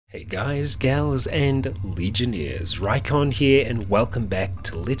Hey guys, gals, and legionnaires, Rycon here, and welcome back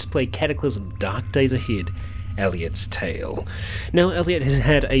to Let's Play Cataclysm Dark Days Ahead, Elliot's Tale. Now, Elliot has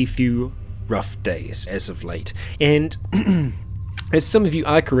had a few rough days as of late, and as some of you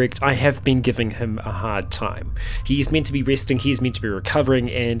are correct, I have been giving him a hard time. He is meant to be resting, he is meant to be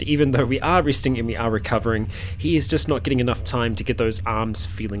recovering, and even though we are resting and we are recovering, he is just not getting enough time to get those arms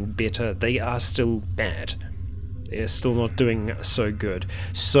feeling better. They are still bad. They're still not doing so good.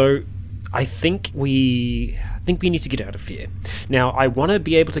 So I think we need to get out of here. Now, I want to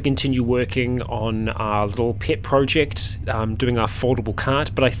be able to continue working on our little pet project, doing our foldable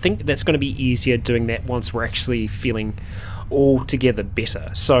cart, but I think that's going to be easier doing that once we're actually feeling altogether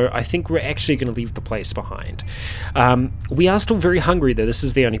better. So I think we're actually going to leave the place behind. We are still very hungry though. This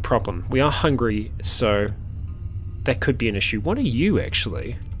is the only problem. We are hungry, so that could be an issue. What are you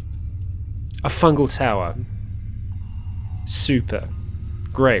actually? A fungal tower. Super.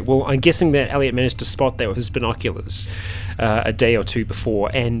 Great. Well, I'm guessing that Elliot managed to spot that with his binoculars a day or two before,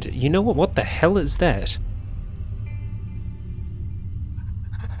 and you know what? What the hell is that?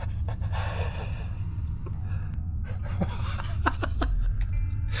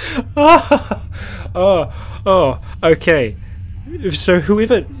 Okay. So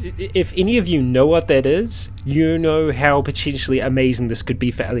whoever, if any of you know what that is, you know how potentially amazing this could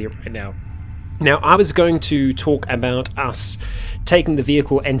be for Elliot right now. Now, I was going to talk about us taking the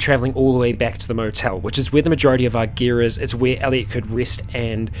vehicle and travelling all the way back to the motel, which is where the majority of our gear is. It's where Elliot could rest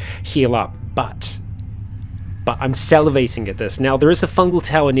and heal up, but I'm salivating at this. Now, there is a fungal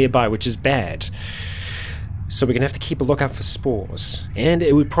tower nearby, which is bad, so we're going to have to keep a lookout for spores, and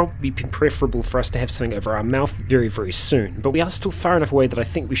it would probably be preferable for us to have something over our mouth very, very soon, but we are still far enough away that I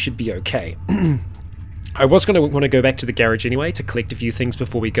think we should be okay. I was going to want to go back to the garage anyway to collect a few things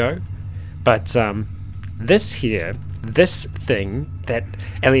before we go. But this thing that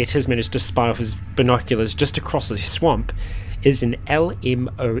Elliot has managed to spy off his binoculars just across the swamp is an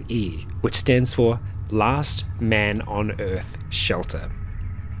LMOE, which stands for Last Man on Earth Shelter.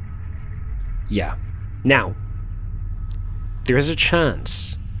 Yeah. Now, there is a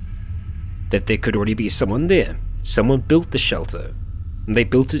chance that there could already be someone there. Someone built the shelter, and they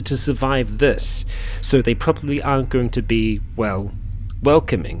built it to survive this, so they probably aren't going to be, well,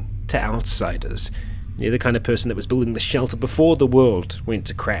 welcoming to outsiders. You're the kind of person that was building the shelter before the world went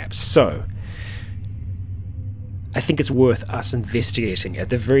to crap. So I think it's worth us investigating at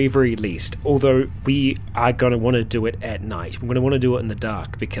the very, very least, although we are going to want to do it at night. We're going to want to do it in the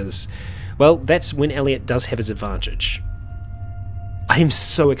dark because, well, that's when Elliot does have his advantage. I'm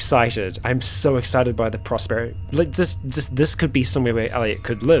so excited. I'm so excited by the prosperity. Like, this could be somewhere where Elliot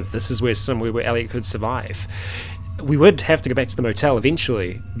could live. This is somewhere where Elliot could survive. We would have to go back to the motel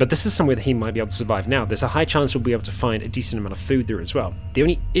eventually, but this is somewhere that he might be able to survive now. There's a high chance we'll be able to find a decent amount of food there as well. The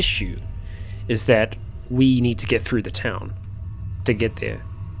only issue is that we need to get through the town to get there,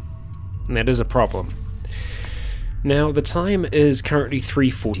 and that is a problem. Now, the time is currently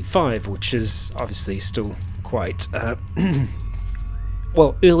 3:45, which is obviously still quite,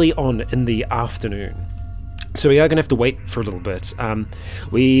 well, early on in the afternoon. So we are going to have to wait for a little bit. Our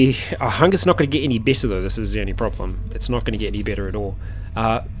hunger's not going to get any better though, this is the only problem. It's not going to get any better at all.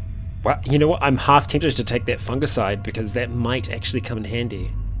 Well, you know what, I'm half tempted to take that fungicide because that might actually come in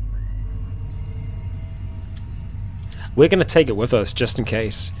handy. We're going to take it with us just in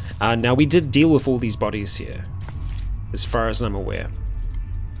case. Now, we did deal with all these bodies here, as far as I'm aware.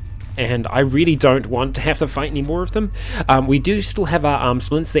 And I really don't want to have to fight any more of them. We do still have our arm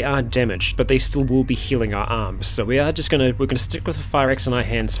splints. They are damaged, but they still will be healing our arms. So we're gonna stick with the fire axe in our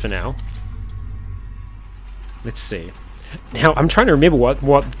hands for now. Let's see. Now I'm trying to remember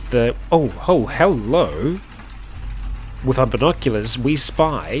what the oh hello. With our binoculars, we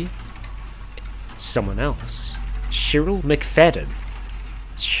spy someone else. Cheryl McFadden.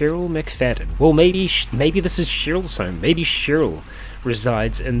 Cheryl McFadden. Well, maybe this is Cheryl's home. Maybe Cheryl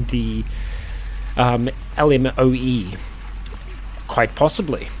resides in the LMOE. Quite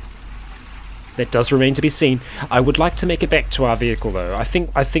possibly. That does remain to be seen. I would like to make it back to our vehicle though. I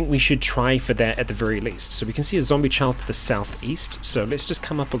think we should try for that at the very least. So we can see a zombie child to the southeast. So let's just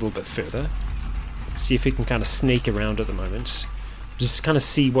come up a little bit further. See if we can kind of sneak around at the moment. Just kind of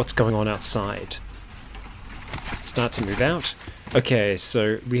see what's going on outside. Start to move out. Okay,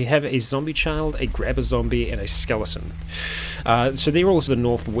 so we have a zombie child, a grabber zombie, and a skeleton. So they're all to the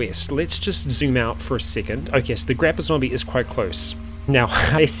northwest. Let's just zoom out for a second. Okay, so the grabber zombie is quite close. Now,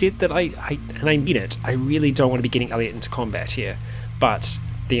 I said that and I mean it, I really don't want to be getting Elliot into combat here, but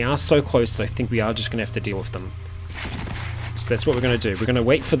they are so close that I think we are just going to have to deal with them. So that's what we're going to do. We're going to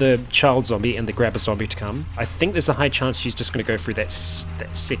wait for the child zombie and the grabber zombie to come. I think there's a high chance she's just going to go through that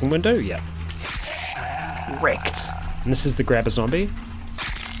second window. Yeah. Wrecked. And this is the grabber zombie.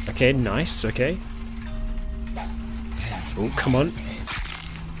 Okay, nice. Okay. Oh, come on.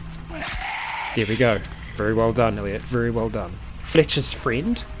 There we go. Very well done, Elliot. Very well done. Fletcher's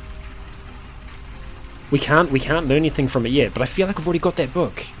friend. We can't learn anything from it yet, but I feel like we've already got that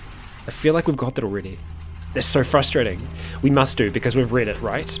book. I feel like we've got that already. That's so frustrating. We must do, because we've read it,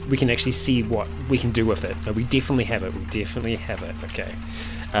 right? We can actually see what we can do with it. No, we definitely have it. We definitely have it. Okay.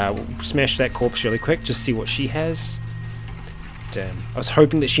 We'll smash that corpse really quick, just see what she has. Damn. I was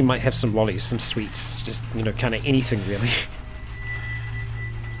hoping that she might have some lollies, some sweets. Just, you know, kind of anything, really.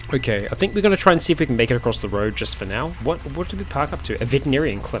 Okay, I think we're going to try and see if we can make it across the road just for now. What did we park up to? A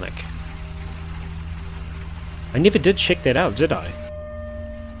veterinarian clinic. I never did check that out, did I?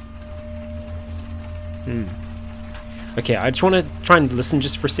 Okay, I just want to try and listen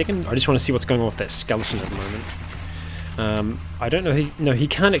just for a second. I just want to see what's going on with that skeleton at the moment. I don't know. No, he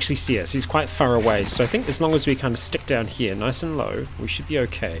can't actually see us. He's quite far away. So I think as long as we kind of stick down here, nice and low, we should be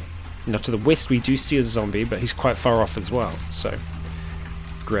okay. Now to the west, we do see a zombie, but he's quite far off as well. So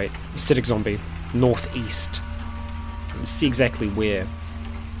great, acidic zombie, northeast. Let's see exactly where.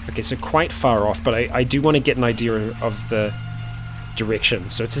 Okay, so quite far off, but I do want to get an idea of the direction.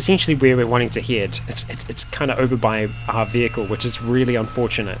 So it's essentially where we're wanting to head. It's kind of over by our vehicle, which is really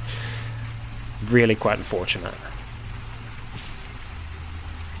unfortunate. Really quite unfortunate.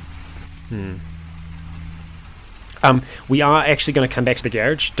 We are actually going to come back to the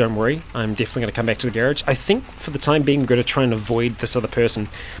garage, don't worry. I'm definitely going to come back to the garage. I think for the time being we're going to try and avoid this other person,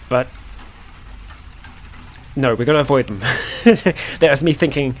 but no, we're going to avoid them. That was me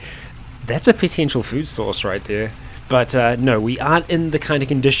thinking, that's a potential food source right there. But no, we aren't in the kind of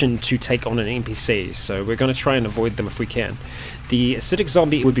condition to take on an NPC, so we're going to try and avoid them if we can. The acidic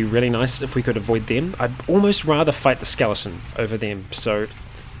zombie, it would be really nice if we could avoid them. I'd almost rather fight the skeleton over them, so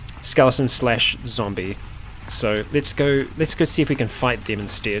skeleton slash zombie. So let's go see if we can fight them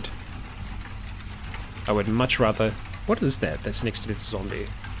instead. I would much rather... What is that that's next to this zombie?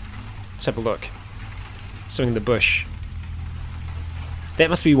 Let's have a look. Something in the bush. That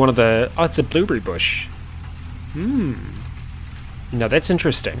must be one of the... Oh, it's a blueberry bush. No, that's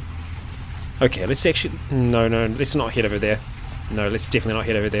interesting. Okay, let's actually... No, let's not head over there. No, let's definitely not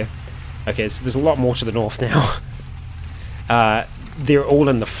head over there. Okay, so there's a lot more to the north now. They're all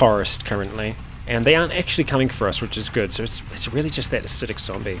in the forest currently. And they aren't actually coming for us, which is good. So it's really just that acidic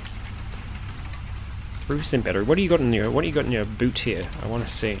zombie. 3% battery. What do you got in your boot here? I want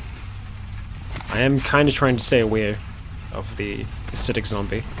to see. I am kind of trying to stay aware of the acidic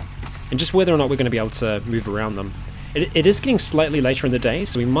zombie. And just whether or not we're going to be able to move around them. It is getting slightly later in the day,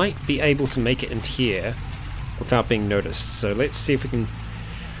 so we might be able to make it in here without being noticed. So let's see if we can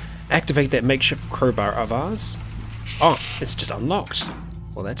activate that makeshift crowbar of ours. Oh, it's just unlocked.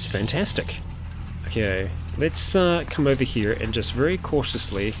 Well, that's fantastic. Okay, let's come over here and just very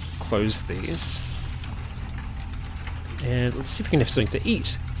cautiously close these. And let's see if we can have something to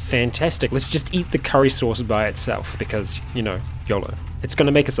eat. Fantastic. Let's just eat the curry sauce by itself because, you know, YOLO. It's going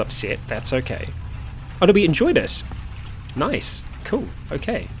to make us upset. That's okay. Oh, no, we enjoyed it. Nice. Cool.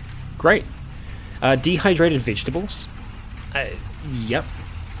 Okay. Great. Dehydrated vegetables. Yep.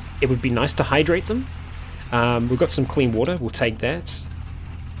 It would be nice to hydrate them. We've got some clean water. We'll take that.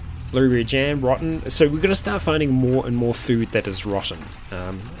 Blueberry jam, rotten. So we're going to start finding more and more food that is rotten.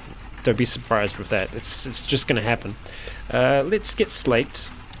 Don't be surprised with that. It's just going to happen. Let's get slaked.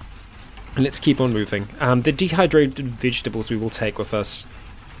 And let's keep on moving. The dehydrated vegetables we will take with us.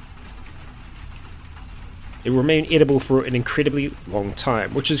 It will remain edible for an incredibly long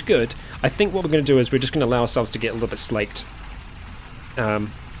time, which is good. I think what we're going to do is we're just going to allow ourselves to get a little bit slaked.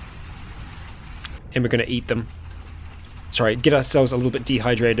 And we're going to eat them. Sorry, get ourselves a little bit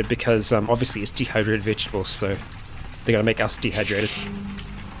dehydrated because obviously it's dehydrated vegetables, so they're going to make us dehydrated.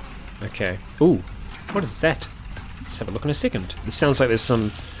 Okay. Ooh, what is that? Let's have a look in a second. It sounds like there's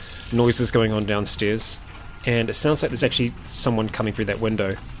some noises going on downstairs, and it sounds like there's actually someone coming through that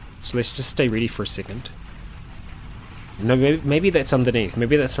window. So let's just stay ready for a second. No, maybe that's underneath.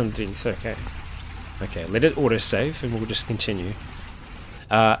 Maybe that's underneath. Okay. Okay, let it autosave, and we'll just continue.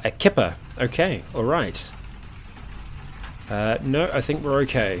 A kipper. Okay, alright. No, I think we're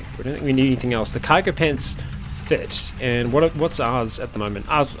okay. We don't think we need anything else. The cargo pants fit. And what's ours at the moment?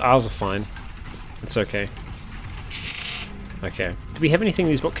 Ours are fine. It's okay. Okay. Do we have anything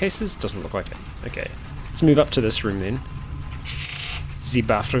in these bookcases? Doesn't look like it. Okay. Let's move up to this room then. The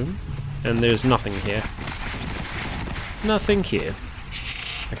bathroom. And there's nothing here. Nothing here.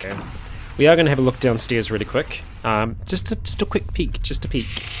 Okay. We are going to have a look downstairs really quick. Just a quick peek, just a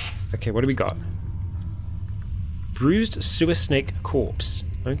peek. Okay, what do we got? Bruised sewer snake corpse.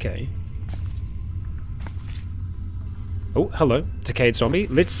 Okay. Oh, hello, decayed zombie.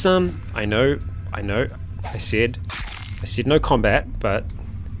 Let's I know. I said no combat, but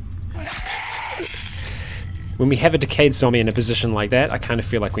when we have a decayed zombie in a position like that, I kind of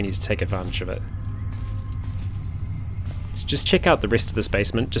feel like we need to take advantage of it. Let's just check out the rest of this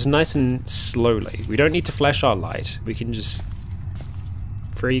basement, just nice and slowly. We don't need to flash our light. We can just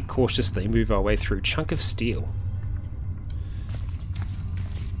very cautiously move our way through. Chunk of steel.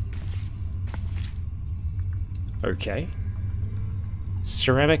 Okay.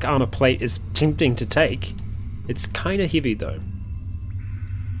 Ceramic armor plate is tempting to take. It's kind of heavy though.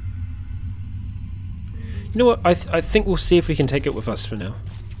 You know what? I think we'll see if we can take it with us for now.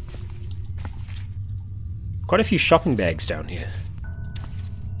 Quite a few shopping bags down here.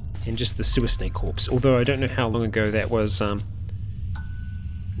 And just the sewer snake corpse. Although I don't know how long ago that was.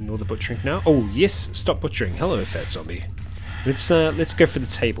 Ignore the butchering for now. Oh yes, stop butchering. Hello, fat zombie. Let's go for the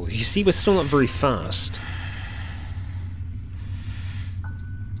table. You see, we're still not very fast.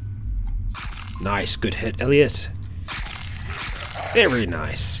 Nice, good hit, Elliot. Very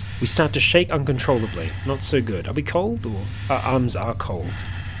nice. We start to shake uncontrollably. Not so good. Are we cold, or our arms are cold?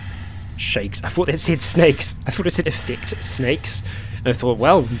 Shakes. I thought that said snakes. I thought it said effect snakes. And I thought,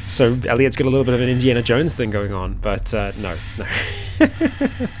 well, so Elliot's got a little bit of an Indiana Jones thing going on, but no.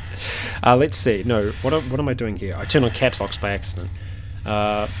 Let's see. No, what am I doing here? I turned on caps locks by accident.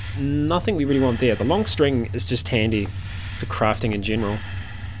 Nothing we really want there. The long string is just handy for crafting in general.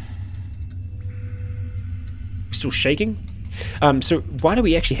 We're still shaking? So why do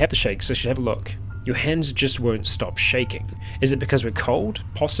we actually have the shakes? I should have a look. Your hands just won't stop shaking. Is it because we're cold?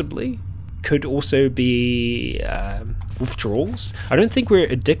 Possibly. Could also be withdrawals. I don't think we're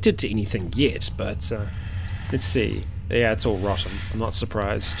addicted to anything yet, but let's see. Yeah, it's all rotten. I'm not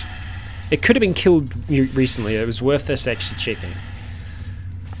surprised. It could have been killed recently. It was worth us actually checking.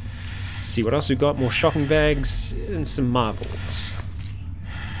 Let's see what else we've got. More shopping bags and some marbles.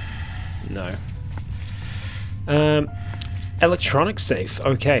 No. Electronic safe.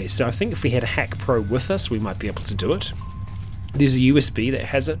 Okay, so I think if we had a Hack Pro with us, we might be able to do it. There's a USB that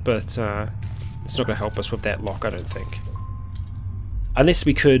has it, but it's not going to help us with that lock, I don't think. Unless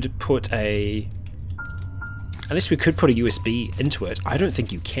we could put a USB into it. I don't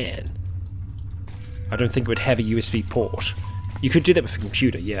think you can. I don't think it would have a USB port. You could do that with a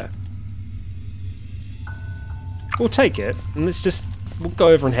computer, yeah. We'll take it, and we'll go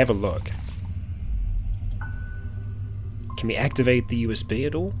over and have a look. Can we activate the USB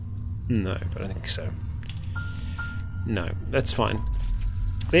at all? No, I don't think so. No, that's fine.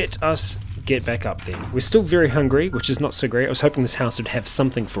 Let us get back up then. We're still very hungry, which is not so great. I was hoping this house would have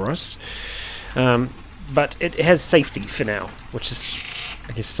something for us. But it has safety for now, which is,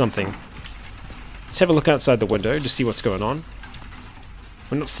 I guess, something. Let's have a look outside the window to see what's going on.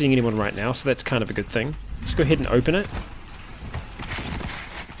 We're not seeing anyone right now, so that's kind of a good thing. Let's go ahead and open it.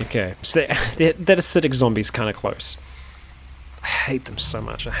 Okay, so that acidic zombie's kind of close. I hate them so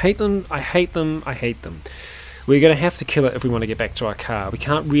much. I hate them, I hate them, I hate them. We're going to have to kill it if we want to get back to our car. We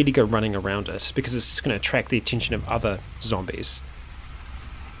can't really go running around it, because it's just going to attract the attention of other zombies.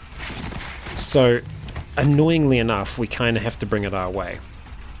 So, annoyingly enough, we kind of have to bring it our way.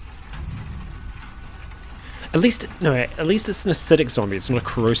 At least it's an acidic zombie, it's not a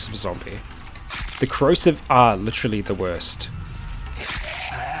corrosive zombie. The corrosive are literally the worst.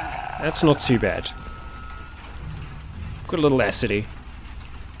 That's not too bad. Got a little acidy.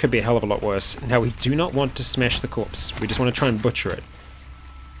 Could be a hell of a lot worse. Now we do not want to smash the corpse. We just want to try and butcher it.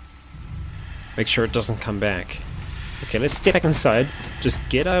 Make sure it doesn't come back. Okay, let's step back inside. Just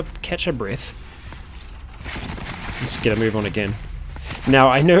catch our breath. Let's get a move on again. Now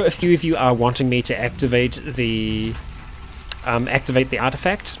I know a few of you are wanting me to activate the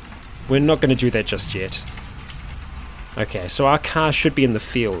artifact. We're not going to do that just yet. Okay, so our car should be in the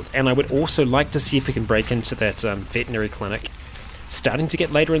field, and I would also like to see if we can break into that veterinary clinic. It's starting to get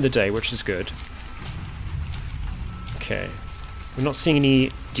later in the day, which is good. Okay, we're not seeing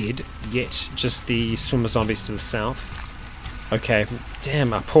any dead yet, just the swimmer zombies to the south. Okay,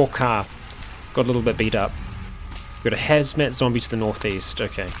 damn, our poor car got a little bit beat up. We've got a hazmat zombie to the northeast.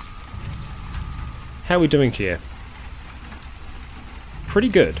 Okay, how are we doing here? Pretty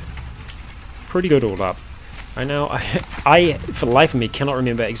good. Pretty good all up. I know, I for the life of me cannot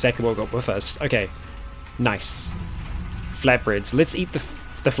remember exactly what got with us. Okay, nice. Flatbreads. Let's eat the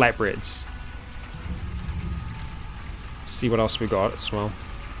flatbreads. Let's see what else we got as well.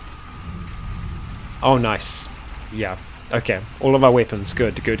 Oh, nice. Yeah. Okay. All of our weapons.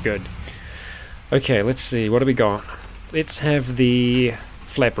 Good, good, good. Okay, let's see. What do we got? Let's have the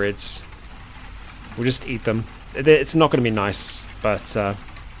flatbreads. We'll just eat them. It's not going to be nice, but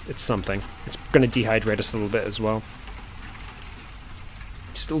it's something. It's going to dehydrate us a little bit as well.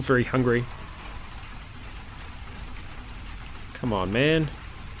 Still very hungry. Come on, man.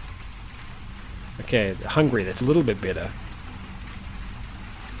 Okay, hungry. That's a little bit better.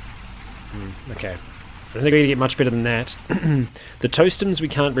 Okay. I don't think we're going to get much better than that. The toastums we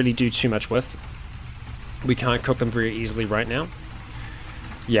can't really do too much with. We can't cook them very easily right now.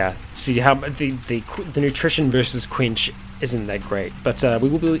 Yeah, see how the nutrition versus quench isn't that great, but we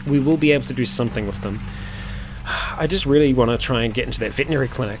will be able to do something with them. I just really want to try and get into that veterinary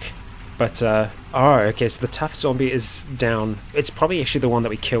clinic, but oh, okay. So the tough zombie is down. It's probably actually the one that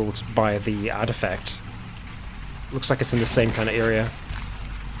we killed by the artifact. Looks like it's in the same kind of area.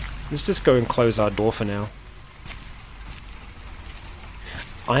 Let's just go and close our door for now.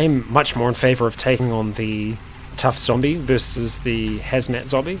 I'm much more in favor of taking on the tough zombie versus the hazmat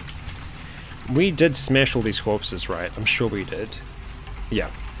zombie. We did smash all these corpses, right? I'm sure we did.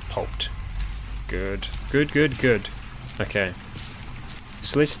 Yeah, pulped. Good, good, good, good. Okay.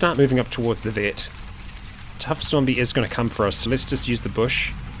 So let's start moving up towards the vet. Tough zombie is going to come for us, so let's just use the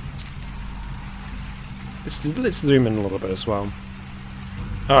bush. Let's zoom in a little bit as well.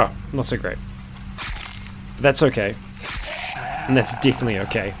 Oh, not so great. That's okay. And that's definitely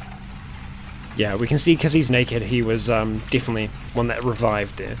okay. Yeah, we can see because he's naked, he was definitely one that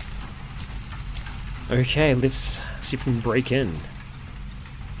revived there. Okay, let's see if we can break in.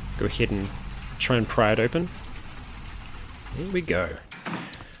 Go ahead and try and pry it open. Here we go.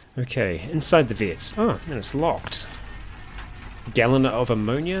 Okay, inside the vets. Oh, and it's locked. Gallon of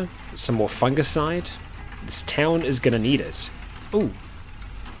ammonia, some more fungicide. This town is gonna need it. Ooh.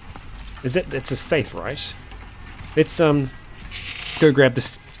 That's a safe, right? Let's go grab the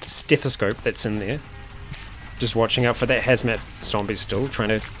stethoscope that's in there. Just watching out for that hazmat zombie still, trying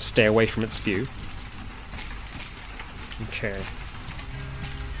to stay away from its view. Okay.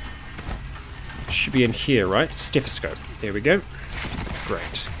 Should be in here, right? Stethoscope. There we go.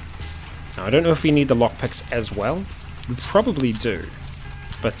 Great. Now, I don't know if we need the lockpicks as well. We probably do.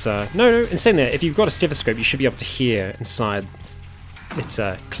 But, no, in saying that, if you've got a stethoscope, you should be able to hear inside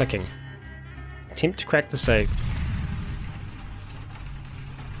it clicking. Attempt to crack the safe.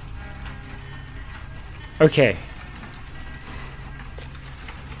 Okay.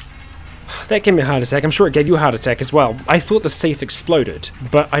 That gave me a heart attack. I'm sure it gave you a heart attack as well. I thought the safe exploded,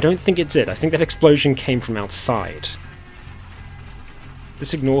 but I don't think it did. I think that explosion came from outside.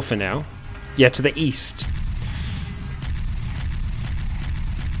 Let's ignore for now. Yeah, to the east.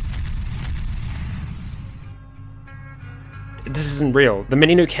 This isn't real. The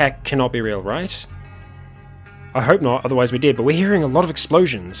mini-nuke hack cannot be real, right? I hope not, otherwise we're dead, but we're hearing a lot of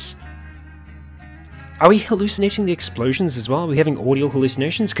explosions. Are we hallucinating the explosions as well? Are we having audio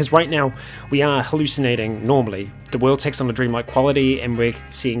hallucinations? Because right now, we are hallucinating normally. The world takes on a dreamlike quality, and we're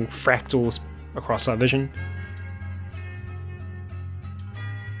seeing fractals across our vision.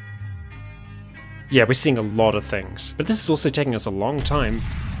 Yeah, we're seeing a lot of things. But this is also taking us a long time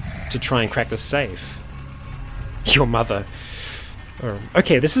to try and crack the safe. Your mother.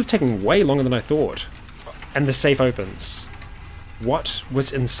 Okay, this is taking way longer than I thought. And the safe opens. What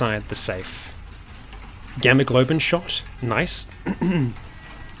was inside the safe? Gamma globin shot. Nice.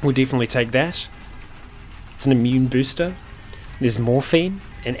 We'll definitely take that. It's an immune booster. There's morphine,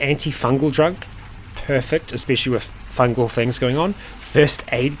 an antifungal drug. Perfect, especially with fungal things going on. First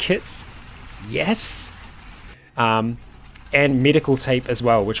aid kits. Yes. And medical tape as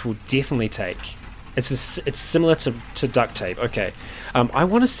well, which we'll definitely take. It's similar to duct tape. Okay. I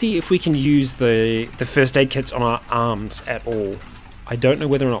want to see if we can use the first aid kits on our arms at all. I don't know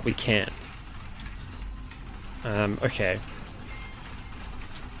whether or not we can. Okay.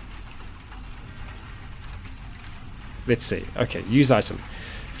 Let's see. Okay, use item.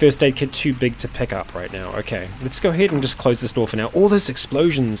 First aid kit too big to pick up right now. Okay, let's go ahead and just close this door for now. All those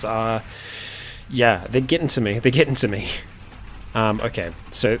explosions are... Yeah, they're getting to me. They're getting to me. Okay,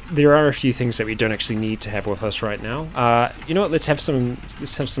 so there are a few things that we don't actually need to have with us right now. You know what? Let's have some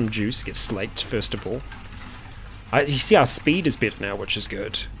juice. Get slaked first of all. You see, our speed is better now, which is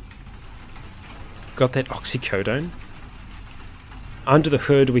good. Got that oxycodone. Under the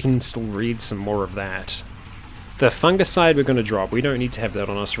hood, we can still read some more of that. The fungicide we're going to drop. We don't need to have that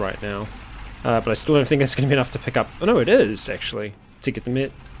on us right now. But I still don't think that's going to be enough to pick up. Oh no, it is actually to get the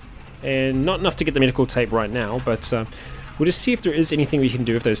med, and not enough to get the medical tape right now. But we'll just see if there is anything we can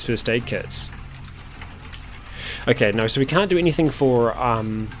do with those first aid kits. Okay, no, so we can't do anything for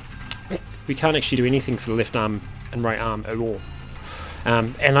we can't actually do anything for the left arm and right arm at all.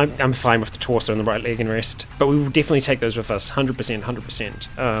 And I'm fine with the torso and the right leg and rest. But we will definitely take those with us, 100%,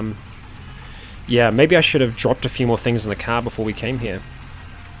 100%. Yeah, maybe I should have dropped a few more things in the car before we came here.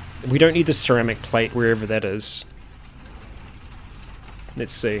 We don't need the ceramic plate, wherever that is.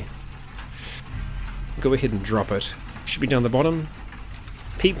 Let's see. Go ahead and drop it. Should be down the bottom.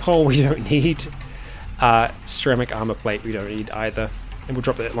 Peephole we don't need. Ceramic armor plate we don't need either. And we'll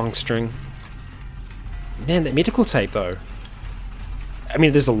drop that long string. Man, that medical tape though. I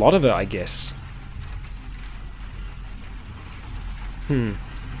mean, there's a lot of it, I guess. I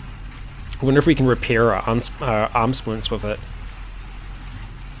wonder if we can repair our arm splints with it.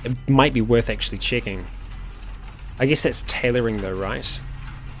 It might be worth actually checking. I guess that's tailoring though, right?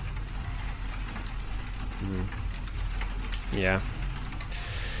 Yeah.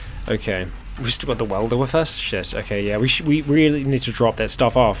 Okay. We still got the welder with us? Shit. Okay, yeah. We really need to drop that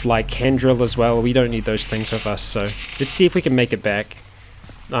stuff off. Like hand drill as well. We don't need those things with us, so let's see if we can make it back.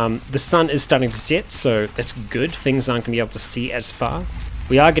 The sun is starting to set, so that's good. Things aren't going to be able to see as far.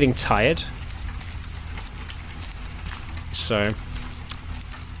 We are getting tired. So,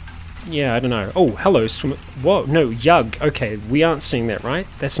 yeah, I don't know. Oh, hello, whoa, no, yug. Okay, we aren't seeing that, right?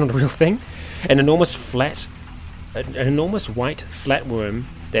 That's not a real thing. An enormous white flatworm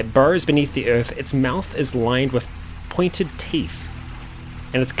that burrows beneath the earth. Its mouth is lined with pointed teeth,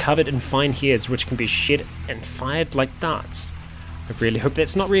 and it's covered in fine hairs which can be shed and fired like darts. I really hope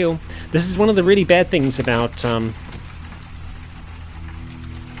that's not real. This is one of the really bad things about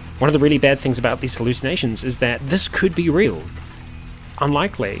these hallucinations is that this could be real.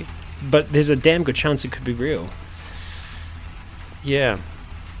 Unlikely, but there's a damn good chance it could be real. Yeah.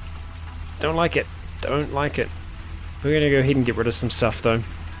 Don't like it. Don't like it. We're gonna go ahead and get rid of some stuff though.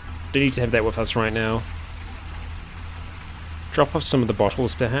 Don't need to have that with us right now. Drop off some of the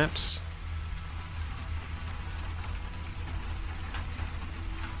bottles perhaps.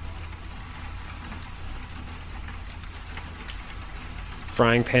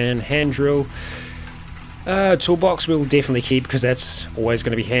 Frying pan, hand drill. Toolbox we'll definitely keep because that's always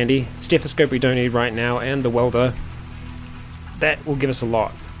going to be handy. Stethoscope we don't need right now, and the welder. That will give us a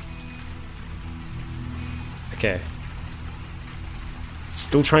lot. Okay.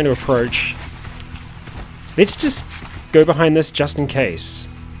 Still trying to approach. Let's just go behind this just in case.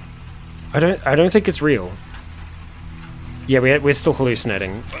 I don't think it's real. Yeah, we're still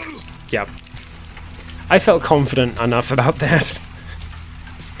hallucinating. Yep. I felt confident enough about that.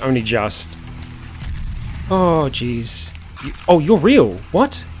 Only just. Oh, jeez. Oh, you're real.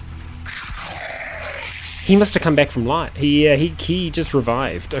 What? He must have come back from life. He just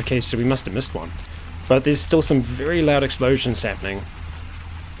revived. Okay, so we must have missed one. But there's still some very loud explosions happening.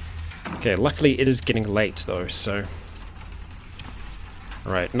 Okay, luckily it is getting late though, so.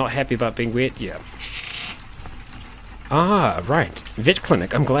 Alright, not happy about being wet? Yeah. Ah, right. Vet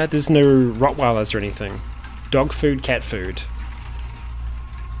clinic. I'm glad there's no Rottweilers or anything. Dog food, cat food.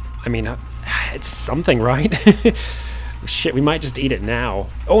 I mean, it's something, right? Shit, we might just eat it now.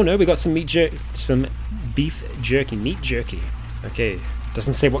 Oh no, we got some some beef jerky, meat jerky. Okay,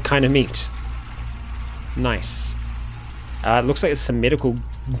 doesn't say what kind of meat. Nice. It looks like there's some medical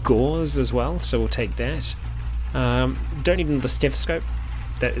gauze as well, so we'll take that. Don't need another stethoscope.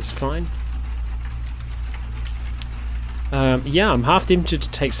 That is fine. Yeah, I'm half tempted to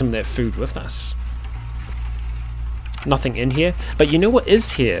take some of that food with us. Nothing in here, but you know what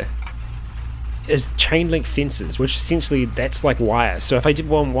is here? Is chain link fences, which essentially that's like wire. So if I did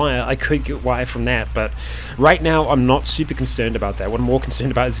want wire, I could get wire from that, but right now I'm not super concerned about that. What I'm more concerned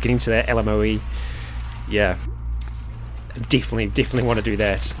about is getting to that LMOE. Yeah, definitely want to do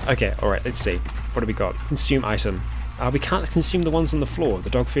that. Okay, alright, let's see. What do we got? Consume item. We can't consume the ones on the floor, the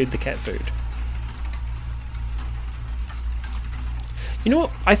dog food, the cat food. You know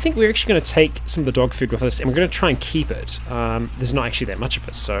what? I think we're actually going to take some of the dog food with us, and we're going to try and keep it. There's not actually that much of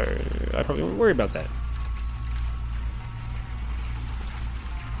it, so I probably won't worry about that.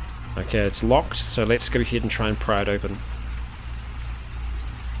 Okay, it's locked, so let's go ahead and try and pry it open.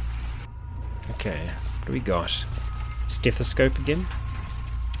 Okay, what do we got? Stethoscope again?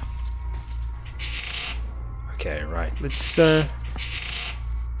 Okay, right. Let's,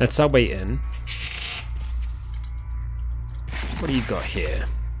 that's our way in. What do you got here?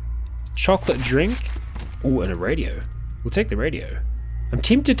 Chocolate drink? Oh, and a radio. We'll take the radio. I'm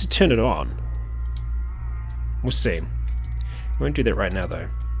tempted to turn it on. We'll see. We won't do that right now, though.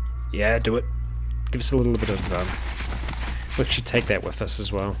 Yeah, do it. Give us a little bit of, we should take that with us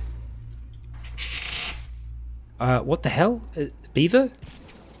as well. What the hell? Beaver?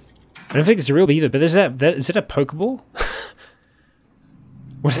 I don't think it's a real beaver, but is it a Pokeball?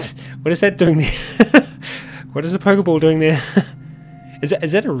 what is that doing there? What is the Pokeball doing there?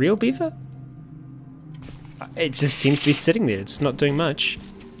 Is that a real beaver? It just seems to be sitting there. It's not doing much.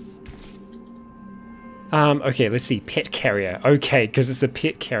 Okay, let's see. Pet carrier. Okay, because it's a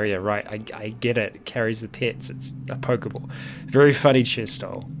pet carrier, right? I get it. It carries the pets. It's a Pokeball. Very funny,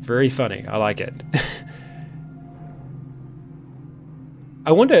 Chestole. Very funny. I like it.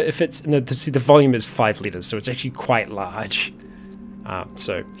 I wonder if it's... No, see, the volume is 5 liters, so it's actually quite large.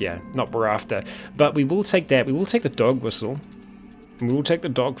 So, yeah, not what we're after. But we will take that. We will take the dog whistle. And we will take the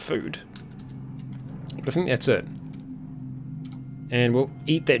dog food. But I think that's it. And we'll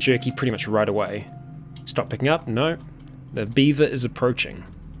eat that jerky pretty much right away. Stop picking up? No. The beaver is approaching.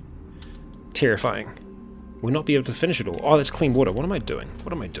 Terrifying. We'll not be able to finish it all. Oh, that's clean water. What am I doing?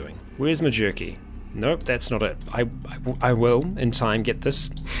 What am I doing? Where's my jerky? Nope, that's not it. I will, in time, get this.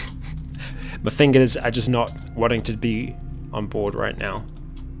 My fingers are just not wanting to be on board right now.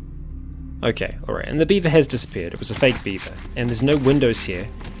 Okay, alright. And the beaver has disappeared. It was a fake beaver. And there's no windows here.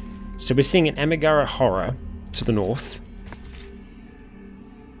 So we're seeing an Amigara horror to the north.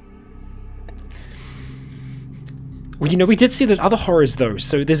 Well, you know, we did see those other horrors, though,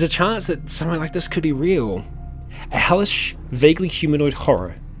 so there's a chance that something like this could be real. A hellish, vaguely humanoid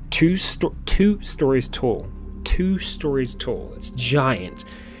horror. Two stories tall. 2 stories tall. It's giant.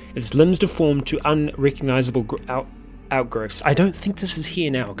 Its limbs deformed to unrecognizable outgrowths. I don't think this is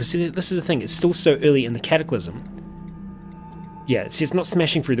here now, because this is the thing. It's still so early in the Cataclysm. Yeah, see, it's not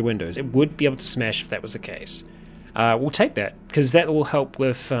smashing through the windows. It would be able to smash if that was the case. We'll take that, because that will help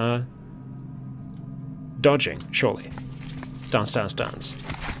with... dodging, surely. Dance, dance, dance.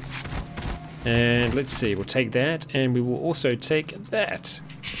 And let's see, we'll take that, and we will also take that.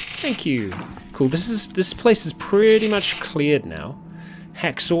 Thank you. Cool, this place is pretty much cleared now.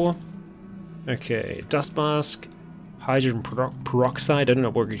 Hacksaw. Okay, dust mask. Hydrogen peroxide. I don't know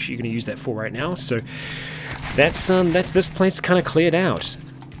what we're actually going to use that for right now. So that's this place kind of cleared out.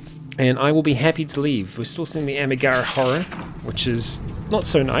 And I will be happy to leave. We're still seeing the Amigara horror, which is not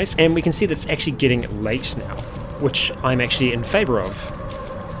so nice. And we can see that it's actually getting late now, which I'm actually in favor of.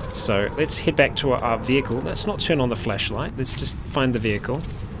 So let's head back to our vehicle. Let's not turn on the flashlight. Let's just find the vehicle.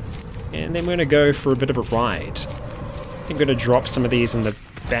 And then we're going to go for a bit of a ride. I think we're going to drop some of these in the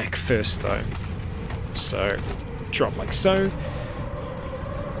back first, though. So, drop like so.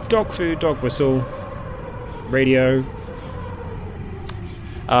 Dog food, dog whistle. Radio.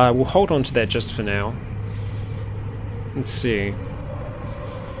 We'll hold on to that just for now. Let's see.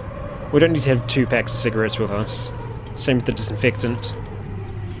 We don't need to have 2 packs of cigarettes with us. Same with the disinfectant.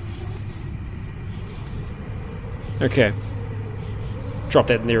 Okay. Drop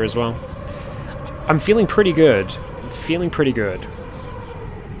that in there as well. I'm feeling pretty good.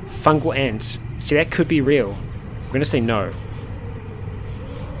 Fungal ant. See, that could be real. I'm gonna say no.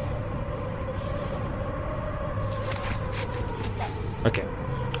 Okay.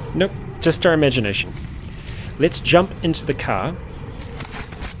 Nope, just our imagination. Let's jump into the car.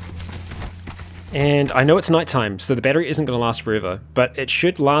 And I know it's nighttime, so the battery isn't going to last forever, but it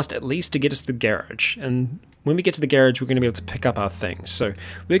should last at least to get us to the garage. And when we get to the garage, we're going to be able to pick up our things. So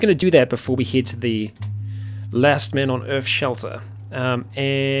we're going to do that before we head to the Last Man on Earth shelter.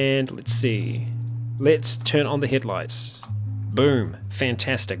 And let's see. Let's turn on the headlights. Boom.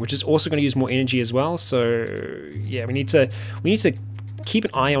 Fantastic. Which is also going to use more energy as well. So yeah, we need to keep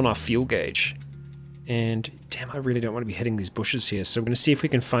an eye on our fuel gauge. And damn, I really don't want to be hitting these bushes here. So we're going to see if we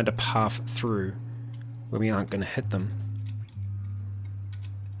can find a path through where we aren't going to hit them.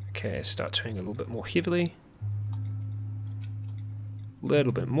 Okay, start turning a little bit more heavily. A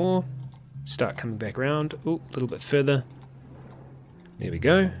little bit more. Start coming back around. Oh, a little bit further. There we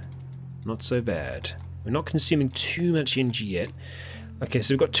go. Not so bad. We're not consuming too much energy yet. Okay,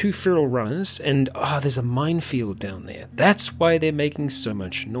 so we've got 2 feral runners, and there's a minefield down there. That's why they're making so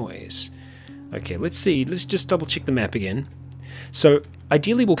much noise. Okay, let's see. Let's just double check the map again. So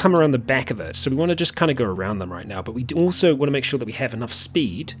ideally we'll come around the back of it. So we want to just kind of go around them right now. But we also want to make sure that we have enough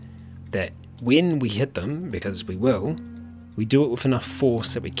speed that when we hit them, because we will, we do it with enough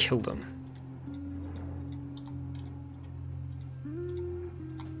force that we kill them.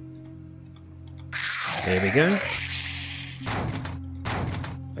 There we go.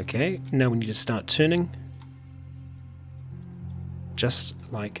 Okay, now we need to start turning. Just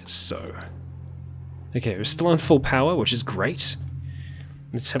like so. Okay, we're still on full power, which is great.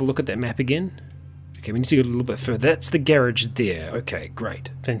 Let's have a look at that map again. Okay, we need to go a little bit further. That's the garage there. Okay, great.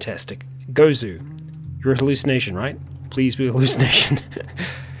 Fantastic. Gozu, you're a hallucination, right? Please be a hallucination.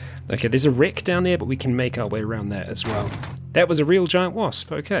 Okay, there's a wreck down there, but we can make our way around that as well. That was a real giant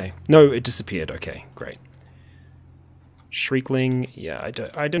wasp. Okay. No, it disappeared. Okay, great. Shriekling. Yeah,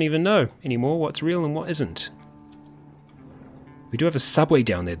 I don't even know anymore what's real and what isn't. We do have a subway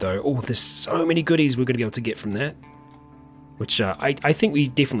down there, though. Oh, there's so many goodies we're going to be able to get from that. Which I think we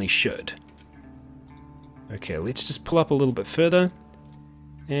definitely should. Okay, let's just pull up a little bit further.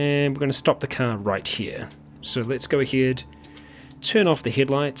 And we're going to stop the car right here. So let's go ahead, turn off the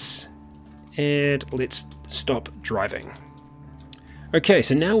headlights, and let's stop driving. Okay,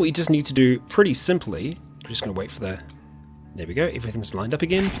 so now we just need to do pretty simply, we're just going to wait for the, there we go, everything's lined up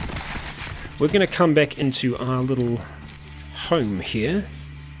again. We're going to come back into our little home here,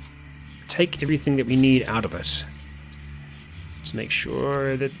 take everything that we need out of it. Just make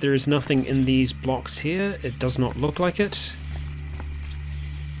sure that there is nothing in these blocks here. It does not look like it.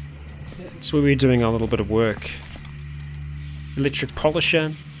 That's where we're doing our little bit of work. Electric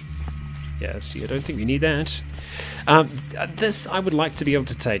polisher. Yeah, see, I don't think we need that. This I would like to be able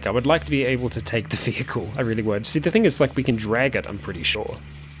to take. I would like to be able to take the vehicle. I really would. See, the thing is, like, we can drag it, I'm pretty sure.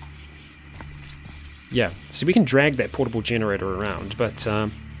 Yeah, so we can drag that portable generator around, but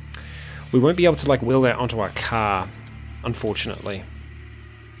we won't be able to, like, wheel that onto our car, unfortunately.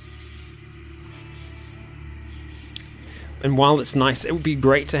 And while it's nice, it would be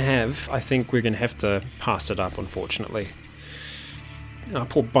great to have, I think we're going to have to pass it up, unfortunately. Our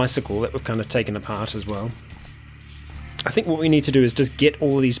poor bicycle that we've kind of taken apart as well. I think what we need to do is just get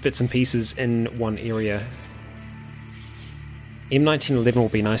all of these bits and pieces in one area. M1911 will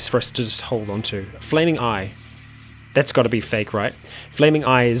be nice for us to just hold on to. Flaming Eye. That's got to be fake, right? Flaming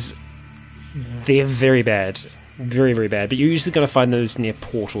Eyes, they're very bad. Very, very bad. But you're usually going to find those near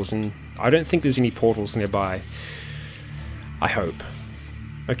portals, and I don't think there's any portals nearby. I hope.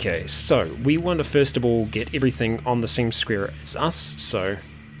 Okay, so we want to first of all get everything on the same square as us, so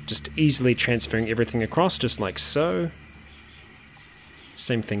just easily transferring everything across, just like so.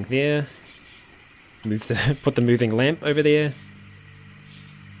 Same thing there. Put the moving lamp over there.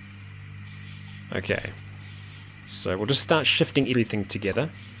 Okay, so we'll just start shifting everything together.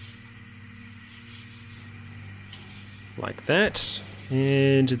 Like that,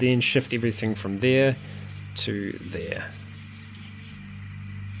 and then shift everything from there to there.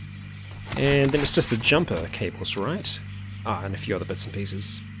 And then it's just the jumper cables, right? Ah, and a few other bits and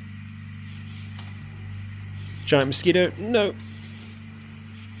pieces. Giant mosquito, no.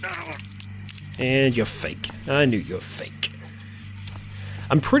 And you're fake. I knew you were fake.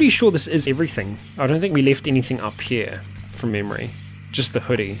 I'm pretty sure this is everything. I don't think we left anything up here from memory. Just the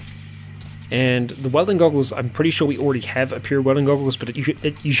hoodie. And the welding goggles, I'm pretty sure we already have a pair of welding goggles, but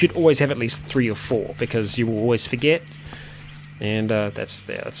you should always have at least 3 or 4 because you will always forget. And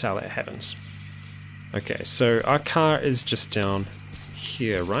that's how that happens. Okay, so our car is just down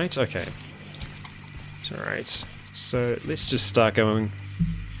here, right? Okay. Alright, so let's just start going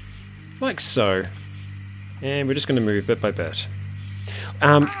like so. And we're just going to move bit by bit.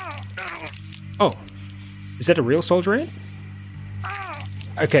 Oh, is that a real soldier ant?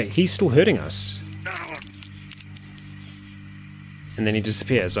 Okay, he's still hurting us. And then he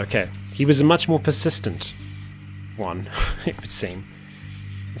disappears. Okay, he was a much more persistent one, it would seem.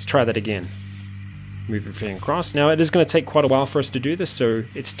 Let's try that again. Move everything across. Now, it is going to take quite a while for us to do this, so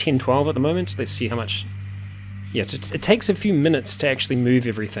it's 10:12 at the moment. Let's see how much... Yeah, it takes a few minutes to actually move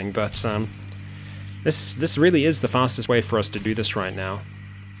everything, but this really is the fastest way for us to do this right now.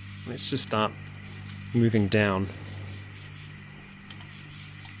 Let's just start moving down.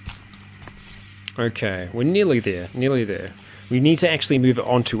 Okay, we're nearly there, nearly there. We need to actually move it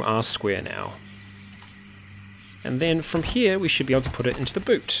onto our square now. And then from here, we should be able to put it into the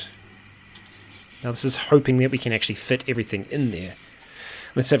boot. Now this is hoping that we can actually fit everything in there.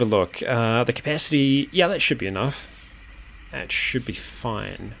 Let's have a look. The capacity, yeah, that should be enough. That should be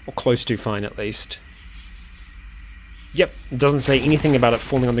fine, or close to fine at least. Yep, it doesn't say anything about it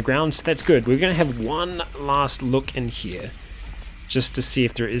falling on the ground, so that's good. We're going to have one last look in here, just to see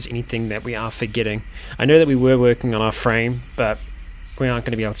if there is anything that we are forgetting. I know that we were working on our frame, but we aren't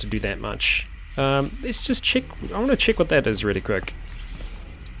going to be able to do that much. Let's just check. I want to check what that is really quick.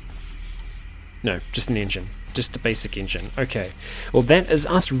 No, just an engine. Just a basic engine. Okay. Well, that is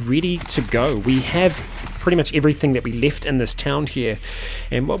us ready to go. We have pretty much everything that we left in this town here.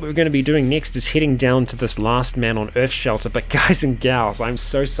 And what we're going to be doing next is heading down to this last man on Earth shelter. But guys and gals, I'm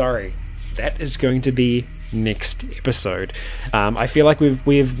so sorry. That is going to be next episode. I feel like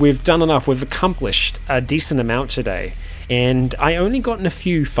we've done enough. We've accomplished a decent amount today. And I only got in a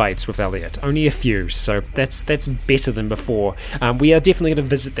few fights with Elliot, only a few, so that's better than before. We are definitely going to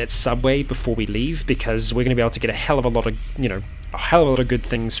visit that subway before we leave, because we're going to be able to get a hell of a lot of good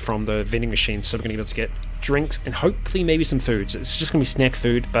things from the vending machine. So we're going to be able to get drinks and hopefully maybe some foods. It's just going to be snack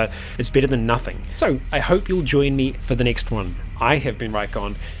food, but it's better than nothing. So I hope you'll join me for the next one. I have been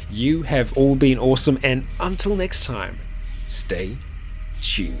Rycon. You have all been awesome, and until next time, Stay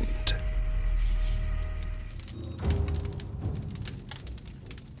tuned.